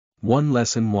1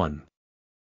 Lesson 1.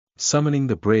 Summoning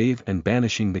the Brave and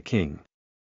Banishing the King.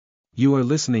 You are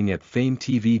listening at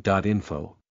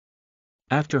famvetv.info.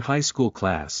 After high school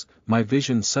class, my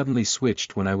vision suddenly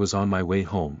switched when I was on my way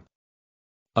home.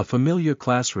 A familiar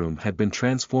classroom had been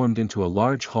transformed into a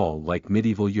large hall like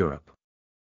medieval Europe.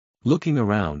 Looking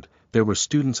around, there were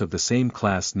students of the same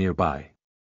class nearby.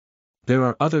 There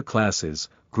are other classes,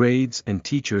 grades and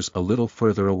teachers a little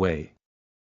further away.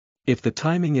 If the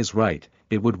timing is right,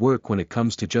 it would work when it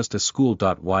comes to just a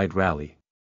school-wide rally.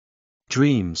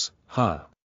 Dreams, huh?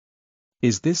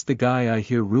 Is this the guy I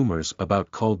hear rumors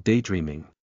about called daydreaming?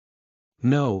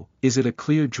 No, is it a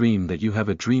clear dream that you have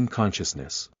a dream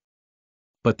consciousness?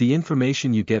 But the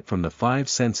information you get from the five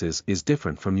senses is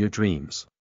different from your dreams.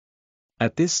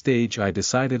 At this stage I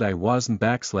decided I wasn't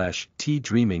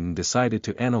dreaming and decided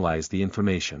to analyze the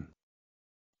information.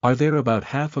 Are there about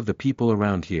half of the people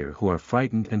around here who are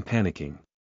frightened and panicking?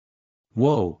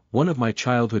 Whoa, one of my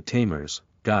childhood tamers,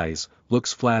 guys,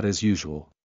 looks flat as usual.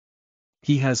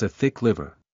 He has a thick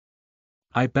liver.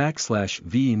 I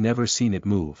never seen it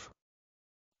move.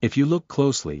 If you look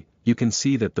closely, you can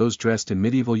see that those dressed in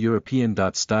medieval European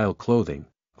style clothing,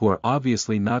 who are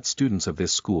obviously not students of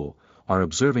this school, are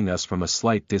observing us from a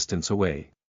slight distance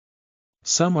away.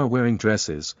 Some are wearing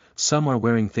dresses, some are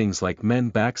wearing things like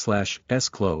men s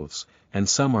clothes, and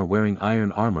some are wearing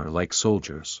iron armor like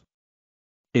soldiers.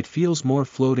 It feels more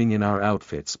floating in our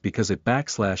outfits because it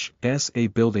s a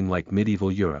building like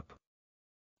medieval Europe.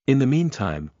 In the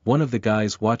meantime, one of the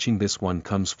guys watching this one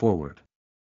comes forward.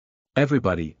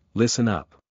 Everybody, listen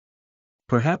up.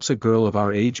 Perhaps a girl of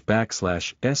our age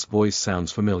s voice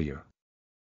sounds familiar.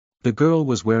 The girl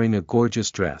was wearing a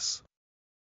gorgeous dress.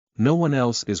 No one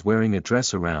else is wearing a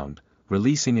dress around,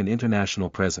 releasing an international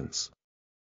presence.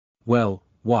 Well,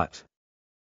 what?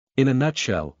 In a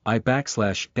nutshell, I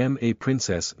am a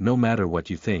princess no matter what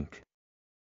you think.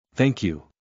 Thank you.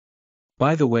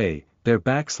 By the way, they're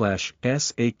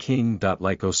s a king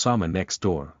like Osama next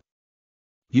door.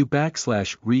 You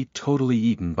totally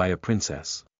eaten by a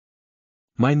princess.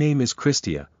 My name is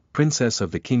Christia, princess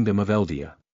of the kingdom of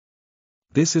Eldia.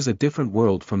 This is a different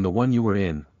world from the one you were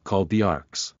in, called the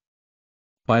Arks.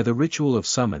 By the ritual of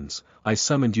summons, I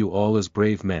summoned you all as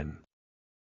brave men.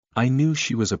 I knew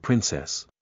she was a princess.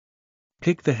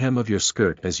 Pick the hem of your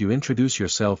skirt as you introduce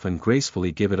yourself and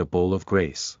gracefully give it a bowl of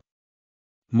grace.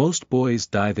 Most boys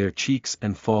dye their cheeks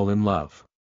and fall in love.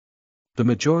 The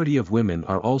majority of women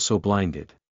are also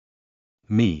blinded.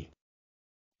 Me.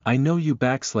 I know you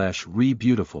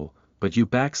beautiful, but you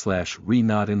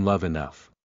not in love enough.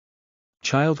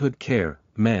 Childhood care,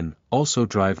 men, also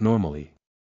drive normally.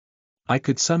 I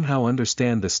could somehow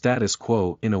understand the status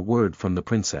quo in a word from the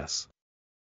princess.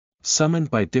 Summoned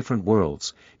by different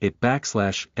worlds, it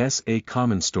s a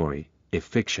common story, if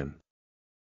fiction.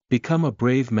 Become a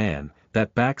brave man,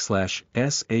 that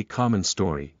s a common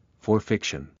story, for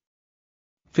fiction.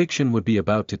 Fiction would be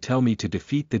about to tell me to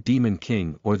defeat the demon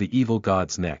king or the evil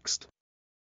gods next.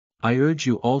 I urge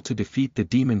you all to defeat the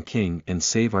demon king and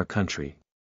save our country.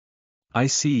 I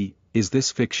see, is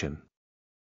this fiction?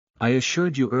 I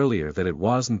assured you earlier that it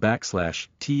wasn't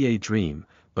a dream,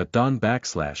 but don't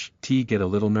get a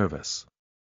little nervous.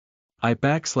 I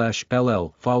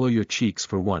follow your cheeks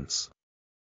for once.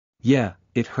 Yeah,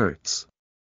 it hurts.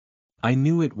 I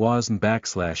knew it wasn't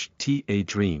a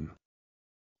dream.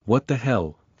 What the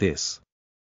hell, this?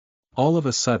 All of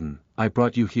a sudden, I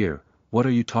brought you here, what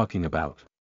are you talking about?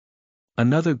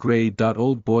 Another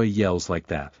old boy yells like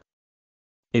that.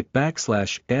 It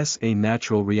s a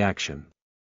natural reaction.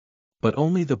 But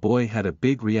only the boy had a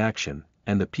big reaction,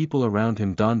 and the people around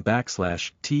him don't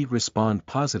respond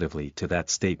positively to that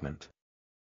statement.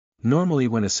 Normally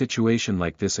when a situation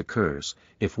like this occurs,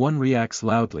 if one reacts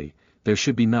loudly, there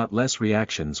should be not less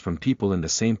reactions from people in the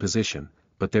same position,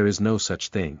 but there is no such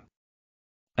thing.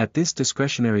 At this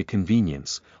discretionary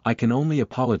convenience, I can only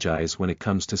apologize when it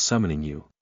comes to summoning you.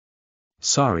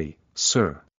 Sorry,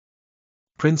 sir.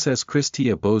 Princess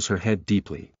Christia bows her head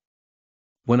deeply.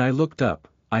 When I looked up,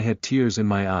 I had tears in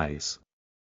my eyes.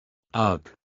 Ugh.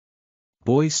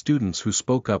 Boy students who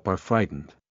spoke up are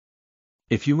frightened.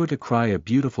 If you were to cry a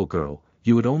beautiful girl,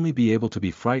 you would only be able to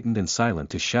be frightened and silent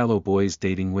to shallow boys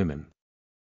dating women.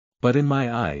 But in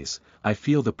my eyes, I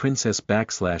feel the princess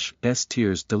s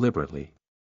tears deliberately.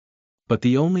 But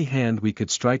the only hand we could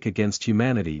strike against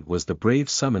humanity was the brave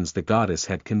summons the goddess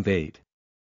had conveyed.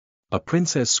 A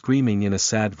princess screaming in a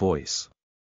sad voice.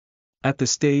 At the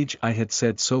stage I had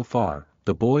said so far,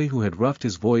 the boy who had roughed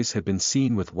his voice had been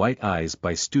seen with white eyes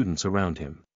by students around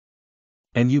him.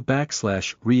 And you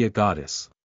a goddess.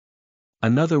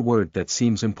 Another word that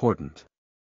seems important.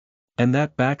 And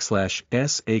that backslash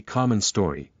s a common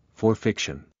story, for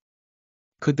fiction.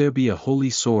 Could there be a holy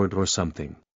sword or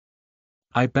something?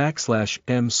 I backslash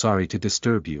am sorry to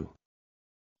disturb you.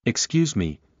 Excuse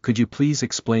me, could you please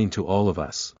explain to all of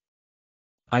us?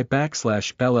 I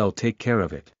backslash ll take care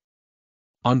of it.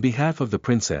 On behalf of the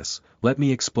princess, let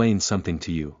me explain something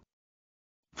to you.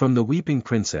 From the weeping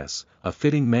princess, a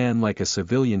fitting man like a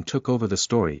civilian took over the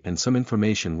story and some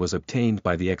information was obtained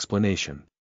by the explanation.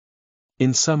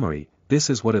 In summary, this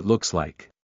is what it looks like.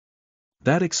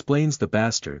 That explains the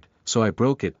bastard, so I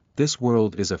broke it. This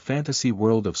world is a fantasy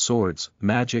world of swords,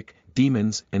 magic,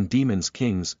 demons and demons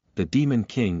kings. The demon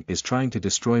king is trying to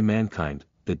destroy mankind.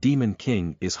 The demon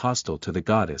king is hostile to the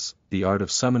goddess. The art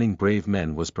of summoning brave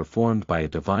men was performed by a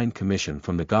divine commission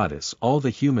from the goddess. All the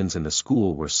humans in the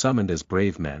school were summoned as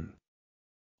brave men.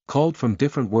 Called from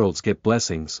different worlds get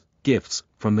blessings, gifts,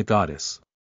 from the goddess.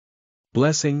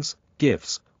 Blessings,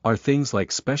 gifts, are things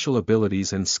like special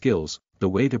abilities and skills. The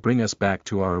way to bring us back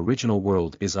to our original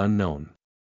world is unknown.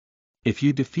 If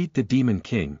you defeat the demon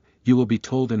king, you will be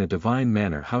told in a divine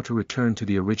manner how to return to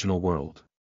the original world.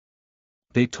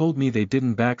 They told me they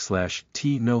didn't backslash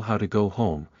t know how to go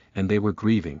home, and they were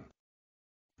grieving.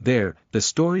 There, the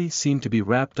story seemed to be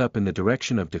wrapped up in the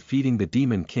direction of defeating the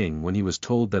demon king when he was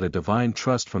told that a divine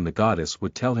trust from the goddess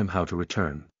would tell him how to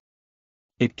return.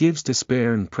 It gives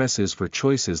despair and presses for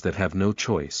choices that have no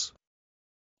choice.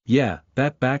 Yeah,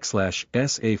 that backslash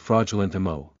s a fraudulent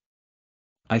mo.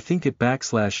 I think it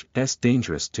backslash s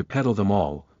dangerous to peddle them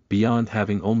all, beyond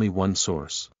having only one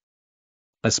source.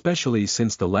 Especially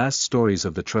since the last stories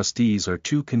of the trustees are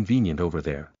too convenient over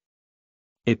there.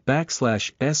 It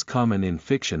backslash s common in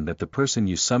fiction that the person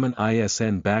you summon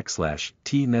isn backslash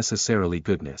t necessarily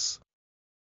goodness.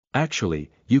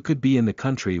 Actually, you could be in the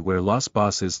country where los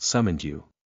bosses summoned you.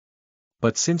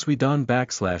 But since we don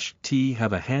backslash t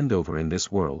have a handover in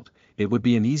this world, it would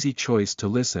be an easy choice to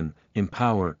listen,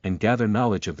 empower and gather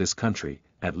knowledge of this country,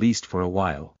 at least for a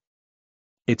while.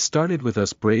 It started with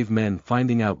us brave men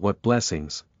finding out what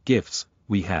blessings, gifts,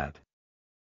 we had.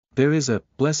 There is a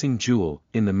blessing jewel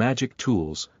in the magic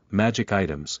tools, magic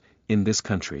items, in this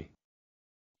country.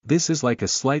 This is like a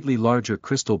slightly larger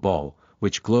crystal ball,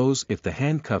 which glows if the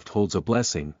handcuffed holds a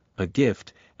blessing, a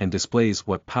gift, and displays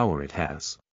what power it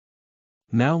has.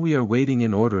 Now we are waiting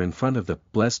in order in front of the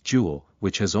blessed jewel,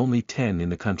 which has only 10 in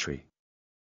the country.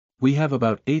 We have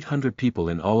about 800 people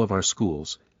in all of our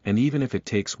schools, and even if it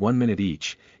takes 1 minute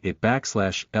each, it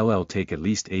backslash ll take at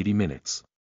least 80 minutes.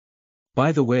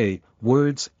 By the way,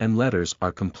 words and letters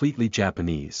are completely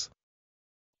Japanese.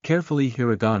 Carefully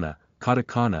hiragana,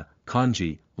 katakana,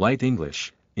 kanji, light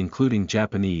English, including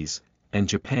Japanese, and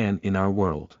Japan in our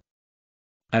world.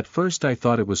 At first I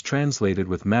thought it was translated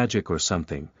with magic or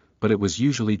something, but it was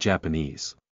usually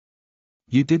Japanese.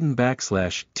 You didn't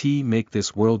backslash t make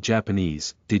this world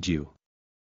Japanese, did you?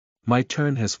 My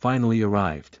turn has finally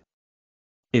arrived.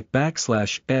 It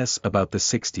backslash s about the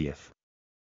 60th.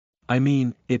 I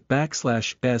mean, it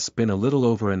backslash s been a little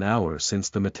over an hour since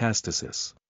the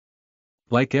metastasis.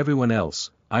 Like everyone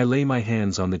else, I lay my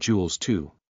hands on the jewels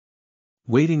too.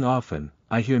 Waiting often,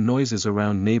 I hear noises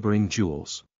around neighboring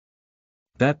jewels.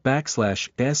 That backslash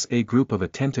s a group of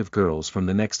attentive girls from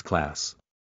the next class.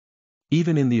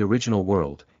 Even in the original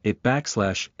world, it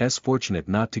backslash s fortunate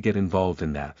not to get involved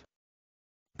in that.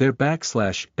 There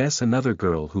backslash s another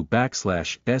girl who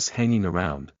backslash s hanging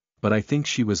around, but I think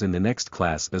she was in the next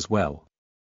class as well.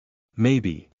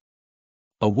 Maybe.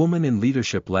 A woman in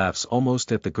leadership laughs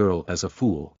almost at the girl as a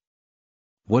fool.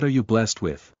 What are you blessed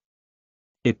with?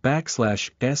 It backslash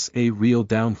s a real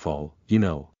downfall, you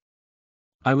know.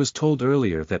 I was told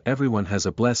earlier that everyone has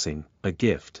a blessing, a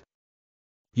gift.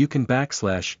 You can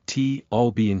backslash t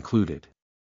all be included.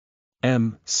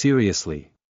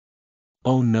 Seriously.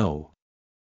 Oh no.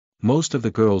 Most of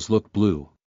the girls look blue.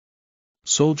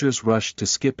 Soldiers rush to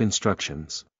skip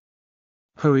instructions.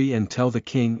 Hurry and tell the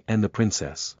king and the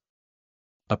princess.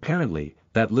 Apparently,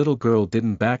 that little girl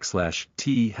didn't backslash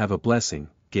t have a blessing,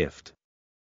 gift.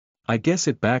 I guess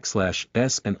it backslash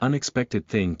s an unexpected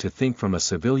thing to think from a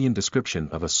civilian description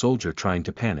of a soldier trying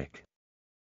to panic.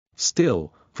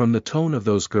 Still, from the tone of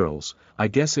those girls, I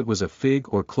guess it was a fig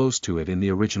or close to it in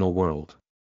the original world.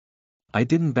 I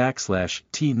didn't backslash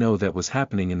t know that was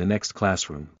happening in the next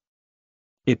classroom.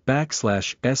 It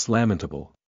backslash s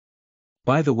lamentable.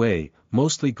 By the way,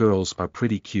 mostly girls are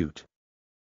pretty cute.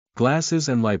 Glasses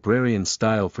and librarian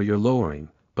style for your lowering,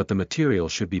 but the material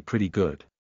should be pretty good.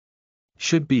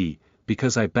 Should be,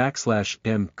 because I backslash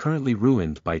am currently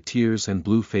ruined by tears and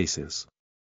blue faces.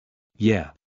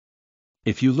 Yeah.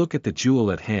 If you look at the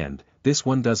jewel at hand, this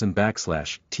one doesn't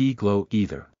backslash t glow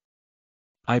either.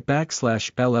 I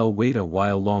backslash LL wait a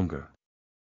while longer.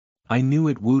 I knew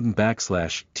it wouldn't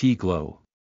backslash T glow.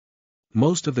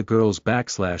 Most of the girls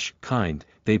backslash kind,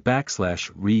 they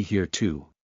backslash re here too.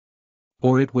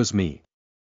 Or it was me.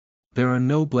 There are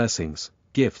no blessings,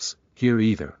 gifts, here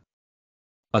either.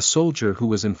 A soldier who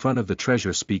was in front of the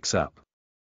treasure speaks up.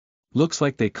 Looks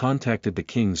like they contacted the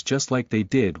kings just like they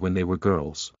did when they were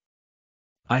girls.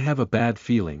 I have a bad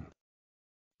feeling.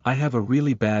 I have a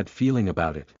really bad feeling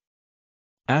about it.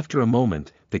 After a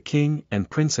moment, the king and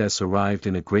princess arrived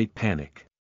in a great panic.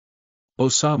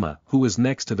 Osama, who was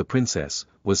next to the princess,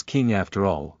 was king after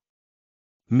all.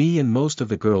 Me and most of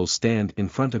the girls stand in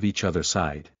front of each other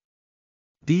side.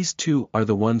 These two are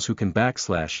the ones who can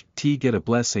backslash T get a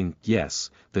blessing.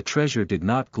 Yes, the treasure did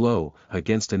not glow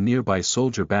against a nearby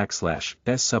soldier backslash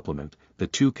S supplement. The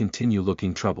two continue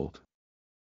looking troubled.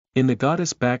 In the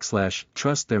goddess backslash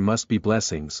trust there must be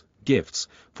blessings, gifts,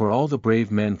 for all the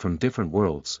brave men from different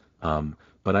worlds,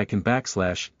 but I can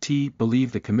backslash T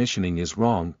believe the commissioning is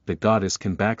wrong. The goddess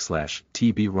can backslash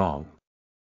T be wrong.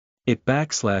 It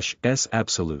backslash S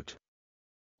absolute.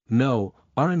 No,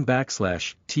 Rn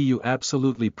backslash T you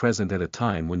absolutely present at a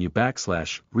time when you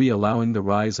backslash re allowing the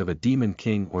rise of a demon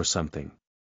king or something.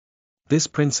 This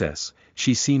princess,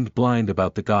 she seemed blind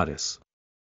about the goddess.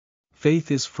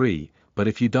 Faith is free, but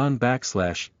if you don't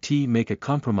backslash T make a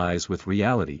compromise with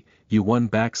reality, you one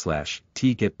backslash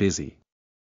T get busy.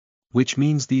 Which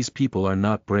means these people are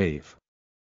not brave.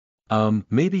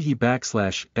 Maybe he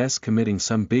backslash S committing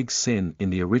some big sin in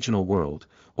the original world,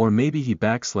 or maybe he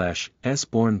backslash S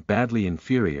born badly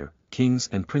inferior, kings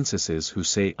and princesses who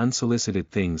say unsolicited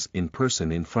things in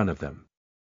person in front of them.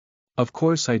 Of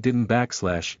course I didn't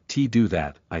backslash T do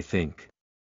that, I think.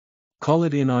 Call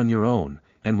it in on your own,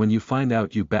 and when you find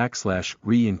out you backslash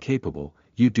re incapable,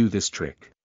 you do this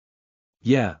trick.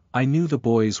 Yeah, I knew the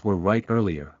boys were right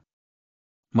earlier.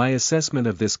 My assessment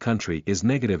of this country is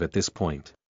negative at this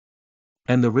point.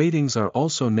 And the ratings are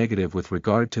also negative with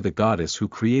regard to the goddess who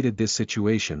created this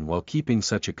situation while keeping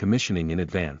such a commissioning in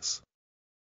advance.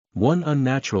 One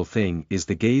unnatural thing is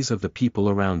the gaze of the people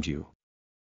around you.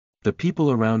 The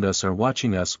people around us are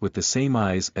watching us with the same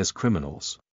eyes as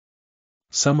criminals.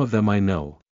 Some of them I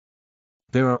know.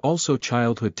 There are also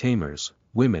childhood tamers,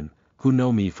 women, who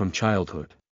know me from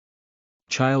childhood.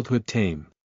 Childhood tame.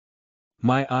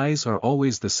 My eyes are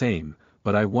always the same,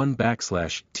 but I one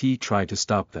backslash T try to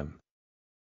stop them.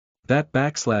 That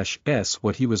backslash S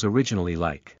what he was originally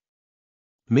like.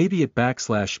 Maybe it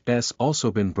backslash S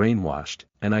also been brainwashed,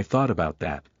 and I thought about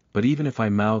that, but even if I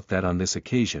mouth that on this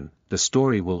occasion, the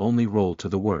story will only roll to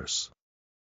the worse.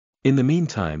 In the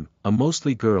meantime, a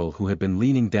mostly girl who had been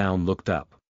leaning down looked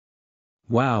up.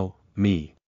 Wow,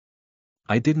 me.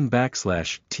 I didn't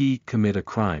backslash T commit a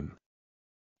crime.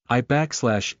 I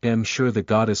backslash am sure the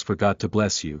goddess forgot to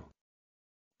bless you.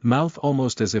 Mouth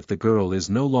almost as if the girl is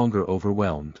no longer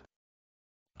overwhelmed.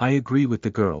 I agree with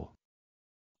the girl.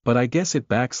 But I guess it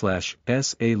backslash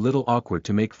S a little awkward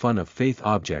to make fun of faith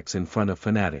objects in front of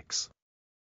fanatics.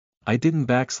 I didn't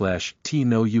backslash T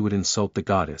know you would insult the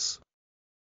goddess.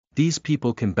 These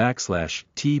people can backslash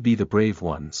T be the brave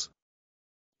ones.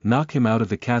 Knock him out of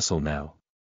the castle now.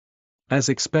 As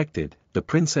expected, the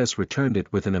princess returned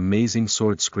it with an amazing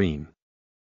sword scream.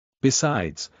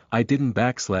 Besides, I didn't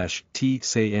backslash T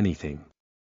say anything.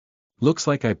 Looks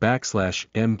like I backslash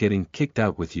M getting kicked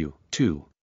out with you, too.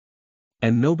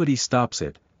 And nobody stops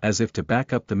it, as if to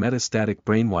back up the metastatic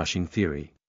brainwashing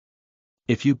theory.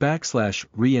 If you backslash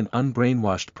re an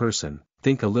unbrainwashed person,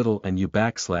 think a little and you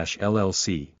backslash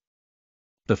LLC.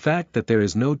 The fact that there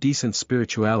is no decent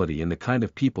spirituality in the kind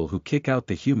of people who kick out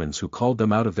the humans who called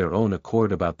them out of their own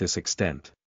accord about this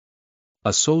extent.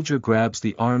 A soldier grabs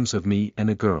the arms of me and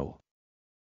a girl.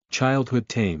 Childhood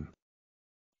tame.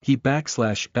 He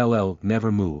backslash LL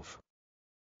never move.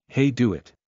 Hey do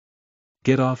it.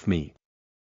 Get off me.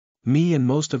 Me and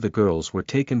most of the girls were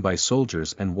taken by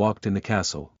soldiers and walked in the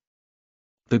castle.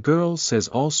 The girl says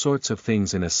all sorts of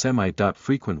things in a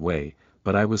semi-frequent way,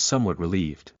 but I was somewhat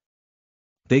relieved.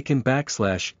 They can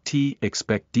backslash T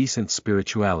expect decent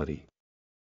spirituality.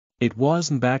 It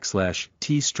wasn't backslash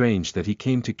T strange that he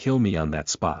came to kill me on that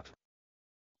spot.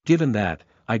 Given that,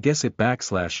 I guess it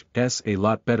backslash S a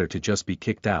lot better to just be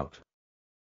kicked out.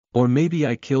 Or maybe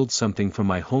I killed something from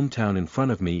my hometown in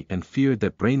front of me and feared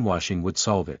that brainwashing would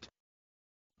solve it.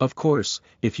 Of course,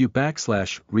 if you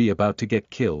backslash re about to get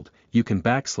killed, you can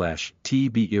backslash T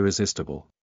be irresistible.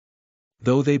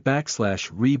 Though they backslash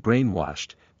re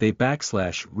brainwashed, they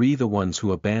backslash re the ones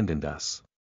who abandoned us.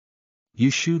 You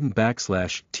shouldn't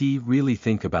backslash T really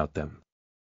think about them.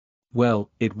 Well,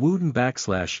 it wouldn't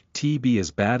backslash T be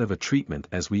as bad of a treatment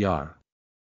as we are.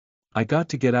 I got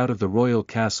to get out of the royal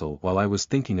castle while I was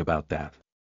thinking about that.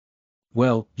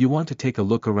 Well, you want to take a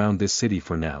look around this city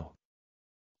for now.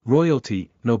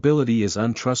 Royalty, nobility is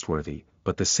untrustworthy,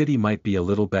 but the city might be a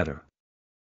little better.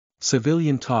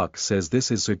 Civilian talk says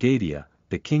this is Zergadia,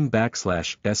 the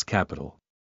king_s capital.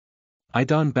 I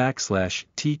don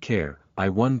 /t care, I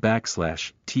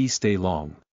one/t stay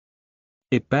long.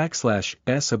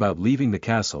 It/s about leaving the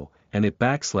castle, and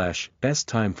it/s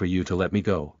time for you to let me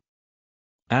go.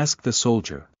 Ask the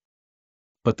soldier.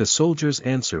 But the soldiers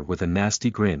answer with a nasty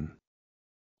grin.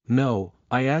 No,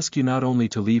 I ask you not only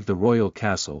to leave the royal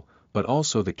castle, but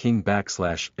also the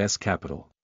king/s capital.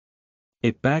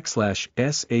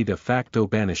 It/s a de facto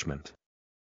banishment.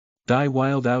 Die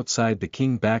wild outside the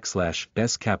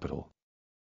king/s capital.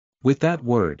 With that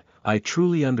word, I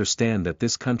truly understand that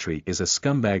this country is a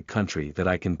scumbag country that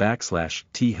I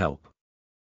can/t help.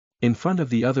 In front of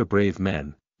the other brave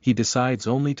men, he decides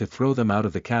only to throw them out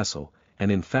of the castle,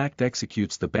 and in fact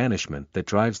executes the banishment that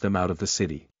drives them out of the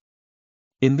city.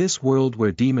 In this world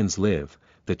where demons live,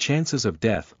 the chances of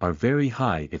death are very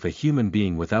high if a human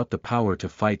being without the power to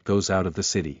fight goes out of the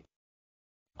city.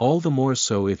 All the more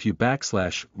so if you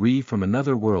 /re from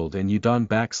another world and you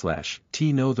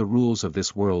don/t know the rules of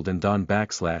this world and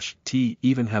don/t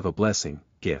even have a blessing,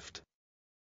 gift.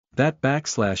 That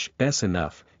 /s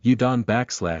enough, you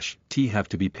don/t have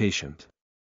to be patient.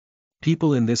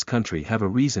 People in this country have a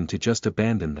reason to just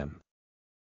abandon them.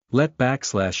 Let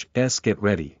 /s get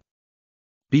ready.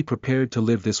 Be prepared to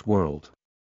live this world.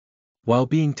 While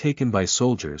being taken by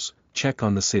soldiers, check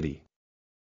on the city.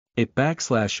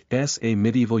 It/s a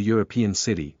medieval European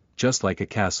city, just like a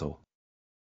castle.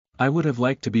 I would have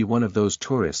liked to be one of those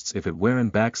tourists if it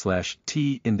weren't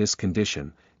 /t in this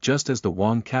condition, just as the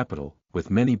Wong capital, with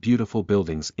many beautiful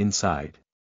buildings inside.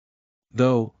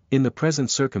 Though, in the present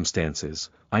circumstances,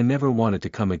 I never wanted to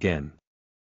come again.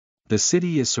 The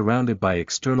city is surrounded by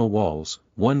external walls,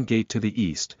 one gate to the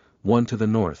east, one to the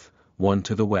north, one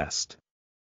to the west.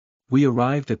 We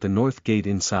arrived at the north gate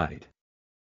inside.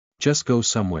 Just go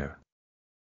somewhere.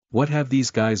 What have these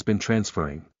guys been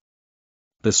transferring?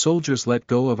 The soldiers let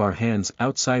go of our hands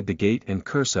outside the gate and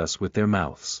curse us with their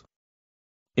mouths.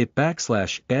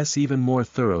 It/s even more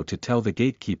thorough to tell the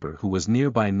gatekeeper who was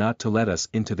nearby not to let us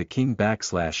into the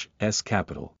king/s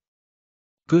capital.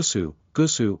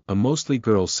 Gusu, a mostly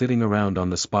girl sitting around on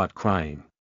the spot crying.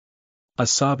 A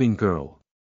sobbing girl.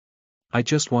 I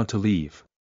just want to leave.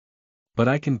 But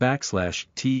I can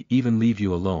 /t even leave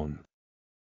you alone.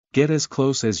 Get as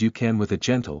close as you can with a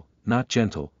gentle, not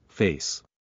gentle, face.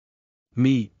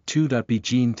 Me,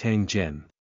 2.Begin Tang Jen.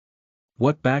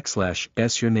 What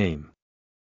 /s your name?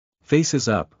 Faces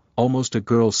up, almost a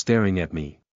girl staring at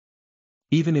me.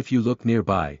 Even if you look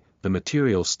nearby, the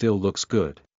material still looks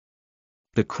good.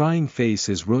 The crying face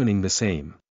is ruining the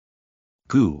same.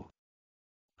 Goo.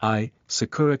 I,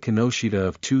 Sakura Kinoshita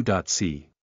of 2.C.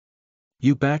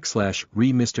 You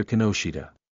 /re Mr. Kinoshita.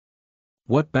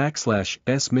 What /s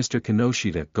Mr.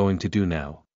 Kinoshita going to do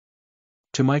now?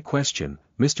 To my question,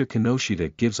 Mr.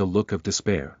 Kinoshita gives a look of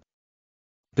despair.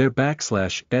 There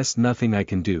 /s nothing I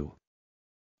can do.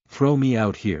 Throw me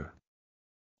out here.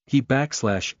 He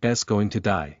 /s going to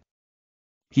die.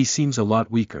 He seems a lot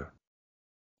weaker.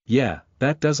 Yeah,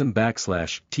 that doesn't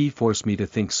 /t force me to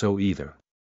think so either.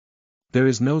 There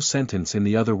is no sentence in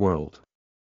the other world.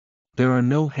 There are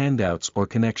no handouts or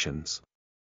connections.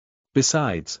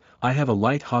 Besides, I have a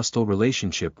light hostile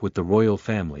relationship with the royal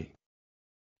family.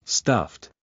 Stuffed.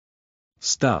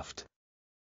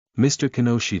 Mr.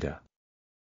 Kinoshita.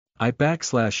 I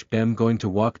am going to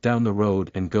walk down the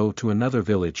road and go to another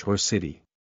village or city.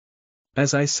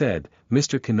 As I said,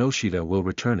 Mr. Kinoshita will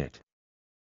return it.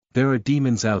 There are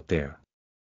demons out there.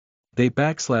 They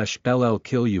 /ll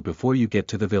kill you before you get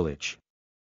to the village.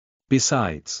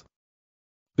 Besides,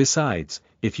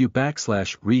 if you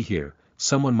 /re here,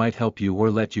 someone might help you or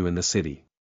let you in the city.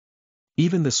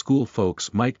 Even the school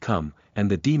folks might come, and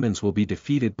the demons will be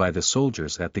defeated by the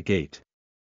soldiers at the gate.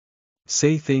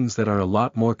 Say things that are a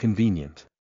lot more convenient.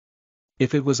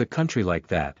 If it was a country like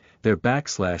that, there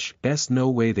 /s no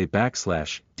way they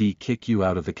 /d kick you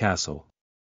out of the castle.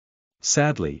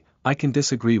 Sadly, I can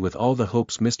disagree with all the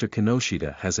hopes Mr.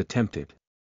 Kinoshita has attempted.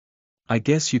 I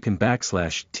guess you can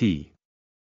 /t.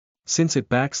 Since it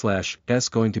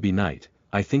 /s going to be night,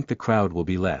 I think the crowd will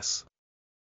be less.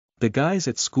 The guys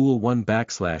at school one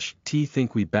 /t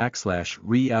think we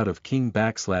 /re out of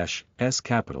king/s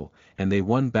capital, and they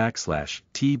one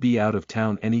 /t be out of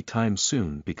town any time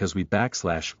soon because we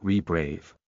 /re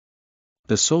brave.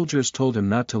 The soldiers told him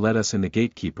not to let us in the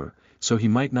gatekeeper, so he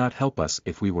might not help us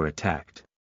if we were attacked.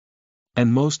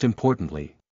 And most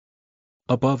importantly,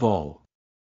 above all,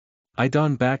 I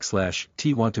don backslash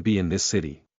T want to be in this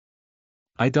city.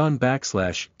 I don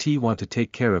backslash T want to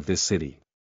take care of this city.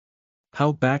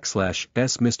 How backslash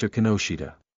S Mr.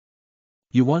 Kinoshita?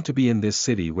 You want to be in this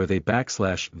city where they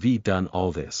backslash V done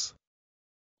all this.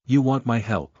 You want my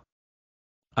help.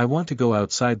 I want to go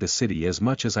outside the city as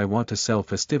much as I want to sell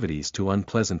festivities to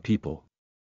unpleasant people.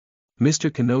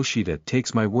 Mr. Kinoshita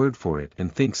takes my word for it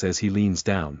and thinks as he leans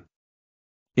down.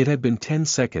 It had been 10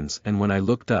 seconds and when I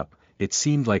looked up, it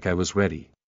seemed like I was ready.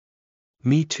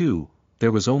 Me too,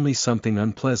 there was only something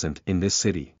unpleasant in this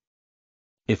city.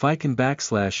 If I can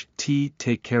backslash T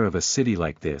take care of a city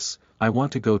like this, I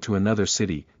want to go to another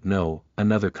city, no,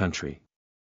 another country.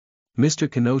 Mr.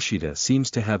 Kinoshita seems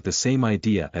to have the same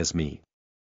idea as me.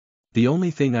 The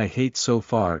only thing I hate so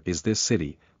far is this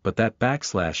city, but that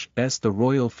backslash S the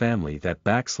royal family that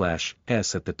backslash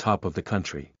S at the top of the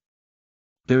country.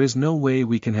 There is no way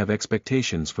we can have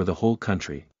expectations for the whole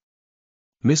country.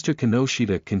 Mr.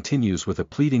 Kinoshita continues with a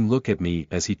pleading look at me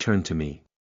as he turned to me.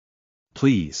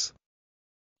 Please.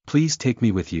 Please take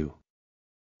me with you.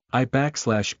 I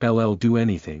backslash LL do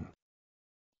anything.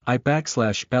 I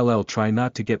backslash LL try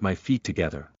not to get my feet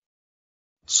together.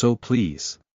 So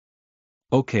please.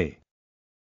 Okay.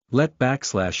 Let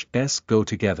backslash S go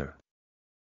together.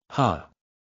 Ha.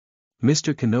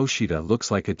 Mr. Kinoshita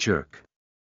looks like a jerk.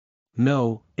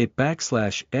 No, it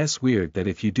backslash S weird that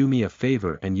if you do me a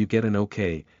favor and you get an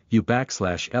okay, you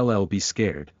backslash LL be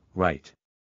scared, right?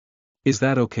 Is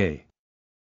that okay?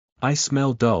 I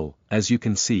smell dull, as you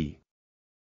can see.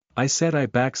 I said I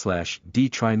backslash D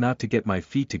try not to get my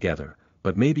feet together,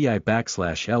 but maybe I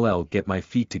backslash LL get my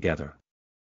feet together.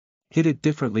 Hit it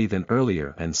differently than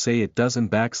earlier and say it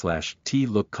doesn't backslash T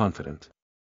look confident.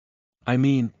 I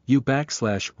mean, you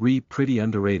backslash re pretty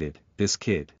underrated, this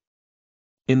kid.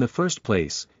 In the first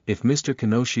place, if Mr.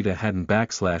 Kinoshita hadn't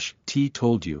backslash T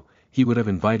told you, he would have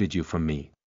invited you from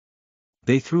me.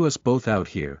 They threw us both out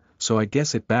here, so I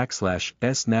guess it backslash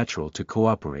S natural to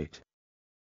cooperate.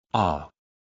 Ah.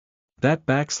 That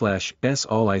backslash S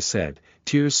all I said,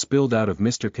 tears spilled out of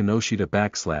Mr. Kinoshita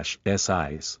backslash S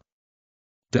eyes.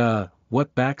 Duh,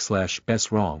 what backslash S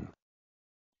wrong?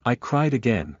 I cried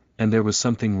again, and there was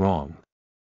something wrong.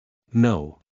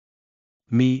 No.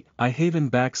 Me, I haven't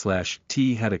backslash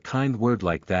T had a kind word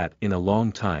like that in a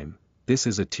long time, this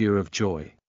is a tear of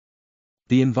joy.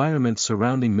 The environment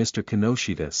surrounding Mr.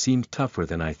 Kinoshita seemed tougher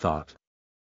than I thought.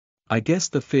 I guess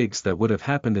the figs that would have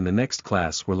happened in the next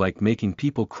class were like making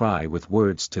people cry with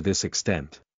words to this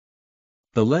extent.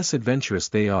 The less adventurous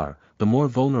they are, the more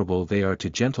vulnerable they are to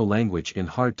gentle language in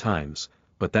hard times,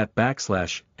 but that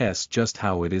backslash S just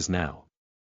how it is now.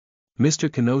 Mr.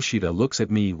 Kinoshita looks at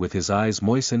me with his eyes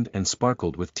moistened and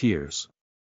sparkled with tears.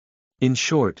 In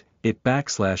short, it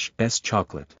backslash S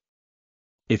chocolate.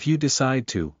 If you decide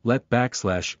to, let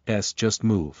backslash S just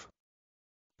move.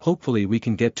 Hopefully we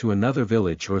can get to another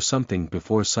village or something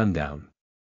before sundown.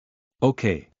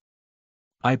 Okay.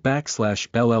 I backslash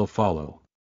LL follow.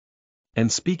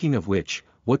 And speaking of which,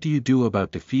 what do you do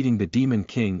about defeating the Demon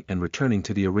King and returning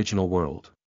to the original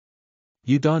world?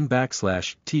 You don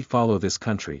backslash T follow this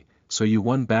country, so you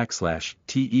won backslash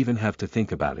T even have to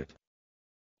think about it.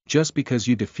 Just because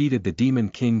you defeated the Demon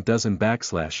King doesn't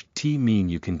backslash T mean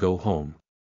you can go home.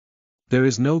 There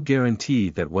is no guarantee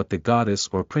that what the goddess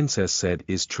or princess said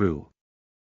is true.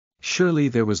 Surely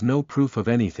there was no proof of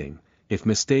anything, if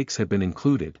mistakes had been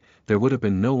included, there would have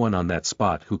been no one on that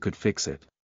spot who could fix it.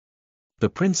 The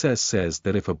princess says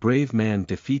that if a brave man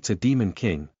defeats a demon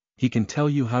king, he can tell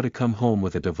you how to come home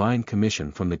with a divine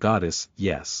commission from the goddess,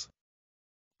 yes.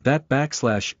 That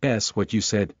backslash S what you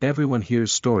said everyone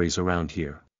hears stories around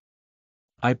here.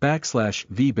 I backslash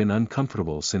V been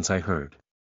uncomfortable since I heard.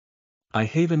 I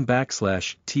haven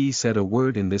backslash T said a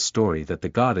word in this story that the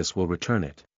goddess will return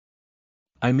it.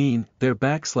 I mean, there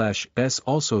backslash S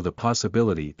also the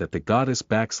possibility that the goddess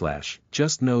backslash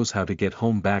just knows how to get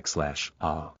home backslash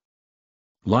ah.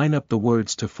 Line up the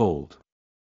words to fold.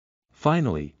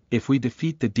 Finally, if we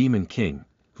defeat the demon king,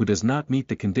 who does not meet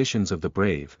the conditions of the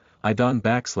brave, I don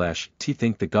backslash T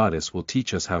think the goddess will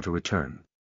teach us how to return.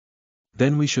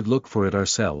 Then we should look for it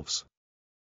ourselves.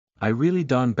 I really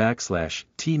don backslash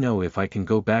T know if I can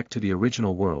go back to the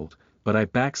original world, but I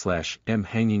backslash M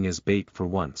hanging as bait for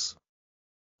once.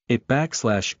 It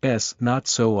backslash S not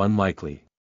so unlikely.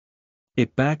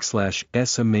 It backslash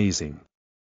S amazing.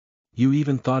 You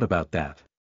even thought about that.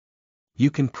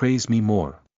 You can praise me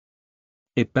more.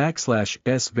 It backslash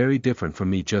S very different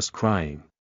from me just crying.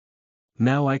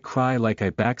 Now I cry like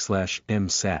I backslash M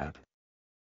sad.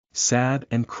 Sad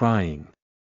and crying.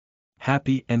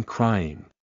 Happy and crying.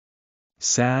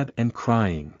 Sad and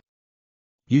crying.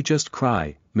 You just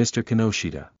cry, Mr.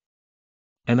 Kinoshita.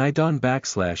 And I don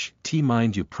backslash T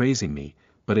mind you praising me,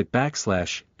 but it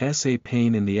backslash S a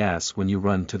pain in the ass when you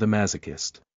run to the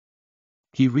masochist.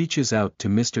 He reaches out to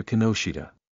Mr.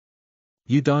 Kinoshita.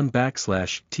 You don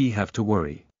backslash T have to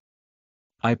worry.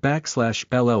 I backslash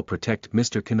LL protect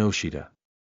Mr. Kinoshita.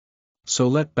 So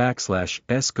let backslash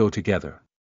S go together.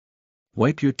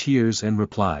 Wipe your tears and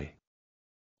reply.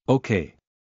 Okay.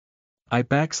 I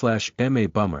backslash MA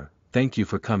bummer, thank you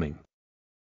for coming.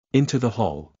 Into the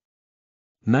hall.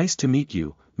 Nice to meet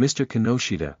you, Mr.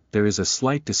 Kinoshita. There is a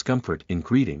slight discomfort in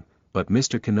greeting, but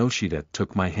Mr. Kinoshita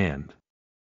took my hand.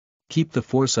 Keep the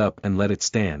force up and let it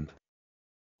stand.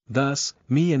 Thus,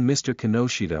 me and Mr.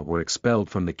 Kinoshita were expelled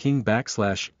from the King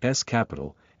 \S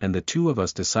capital, and the two of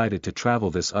us decided to travel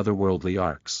this otherworldly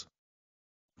arcs.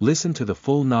 Listen to the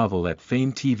full novel at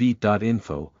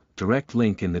famvetv.info, direct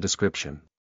link in the description.